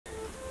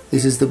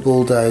This is the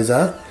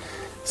bulldozer.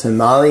 So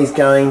Marley's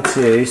going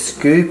to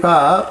scoop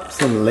up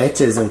some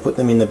letters and put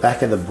them in the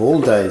back of the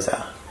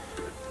bulldozer.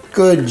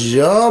 Good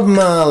job,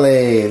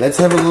 Marley. Let's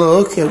have a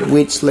look at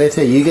which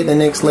letter. You get the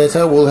next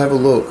letter, we'll have a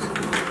look.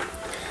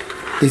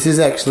 This is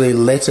actually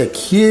letter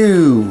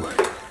Q.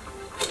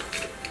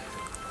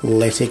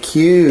 Letter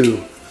Q.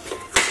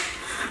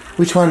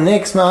 Which one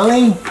next,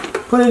 Marley?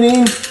 Put it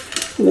in.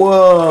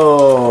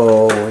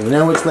 Whoa. You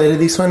know which letter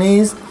this one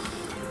is?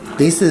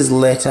 This is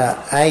letter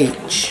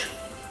H.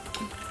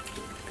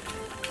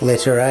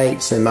 Letter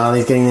H. So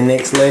Marley's getting the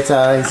next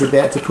letter. He's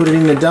about to put it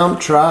in the dump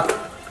truck.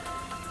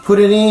 Put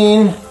it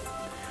in.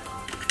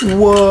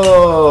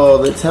 Whoa.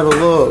 Let's have a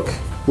look.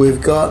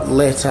 We've got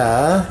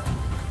letter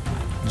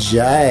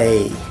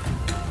J.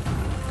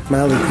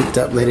 Marley picked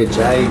up letter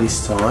J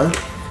this time.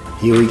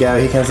 Here we go.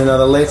 Here comes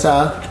another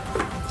letter.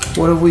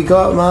 What have we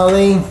got,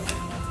 Marley?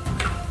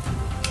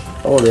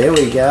 Oh, there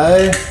we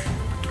go.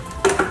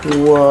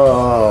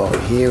 Whoa.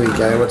 Here we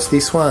go. What's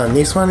this one?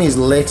 This one is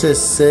letter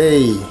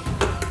C.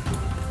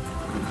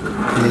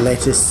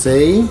 Letter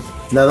C.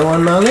 Another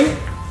one, Marley?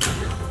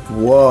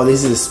 Whoa,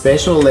 this is a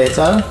special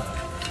letter.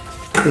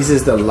 This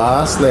is the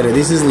last letter.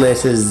 This is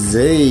letter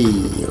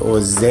Z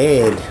or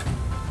Z.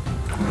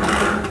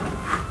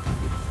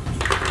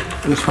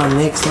 Which one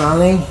next,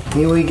 Marley?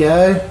 Here we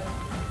go.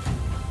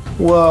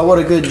 Whoa, what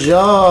a good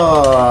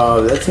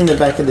job. That's in the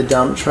back of the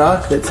dump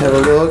truck. Let's have a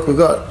look. We've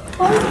got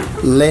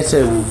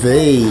letter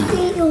V.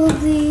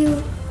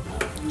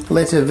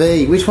 Letter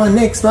V. Which one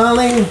next,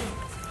 Marley?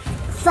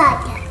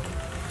 Father.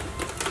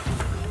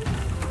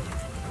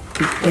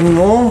 Any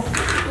more?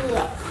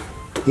 Yeah.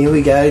 Here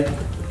we go.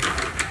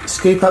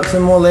 Scoop up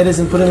some more letters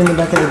and put them in the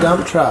back of the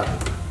dump truck.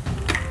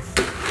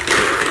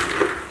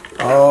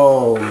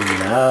 Oh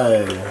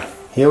no.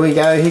 Here we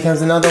go. Here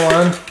comes another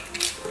one.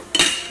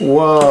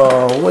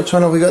 Whoa. Which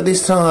one have we got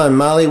this time,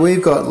 Marley?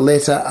 We've got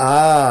letter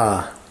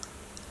R.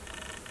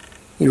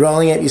 You're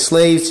rolling up your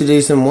sleeves to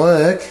do some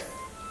work.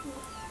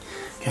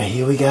 Okay,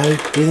 here we go.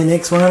 Do the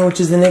next one, which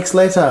is the next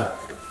letter.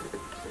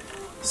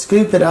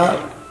 Scoop it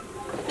up.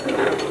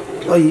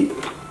 Oh, you...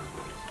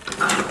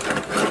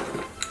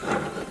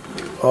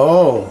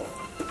 Oh.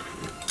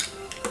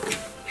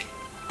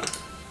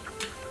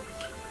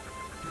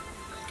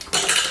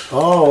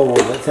 Oh,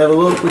 let's have a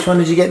look. Which one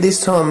did you get this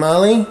time,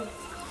 Marley?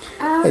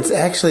 It's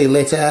actually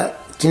letter...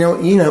 Do you know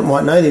what? You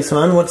might know this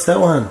one. What's that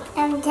one?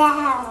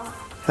 Down.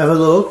 Have a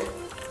look.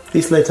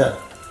 This letter.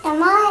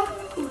 Am I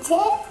C?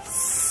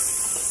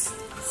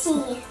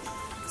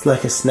 It's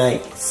like a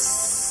snake.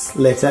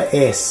 Letter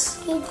S.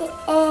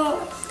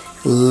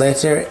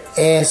 Letter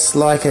S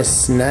like a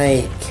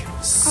snake.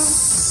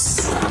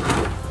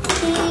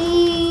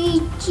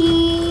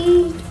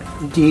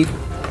 Beep,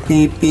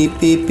 beep, beep,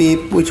 beep,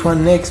 beep. Which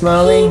one next,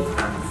 Marley?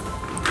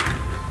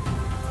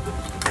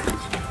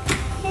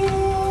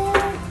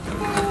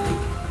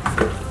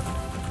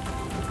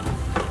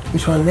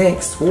 Which one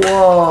next?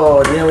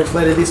 Whoa, do you know which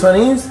letter this one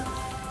is?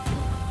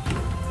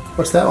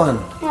 What's that one?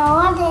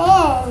 No,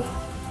 what it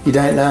is? You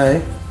don't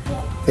know?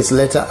 Yeah. It's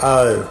letter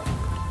O.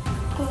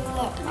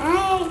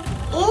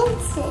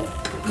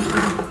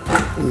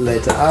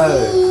 Letter O.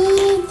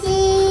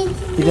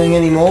 You doing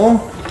any more?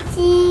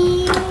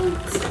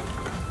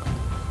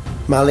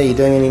 Marley, you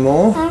doing any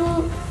more?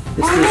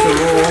 Let's do some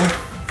more.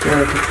 You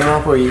want to pick them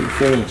up or are you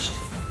finished?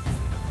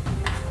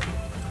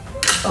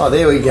 Oh,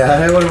 there we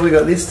go. What have we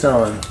got this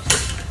time?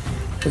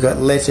 We've got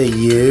letter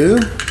U.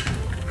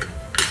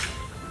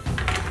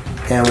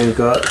 And we've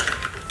got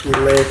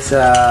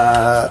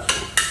letter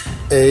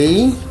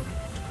E.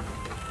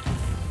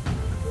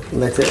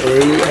 Letter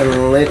E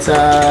and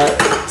letter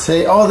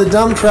T. Oh, the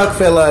dump truck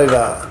fell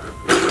over.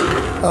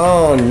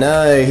 Oh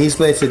no, here's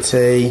letter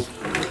T.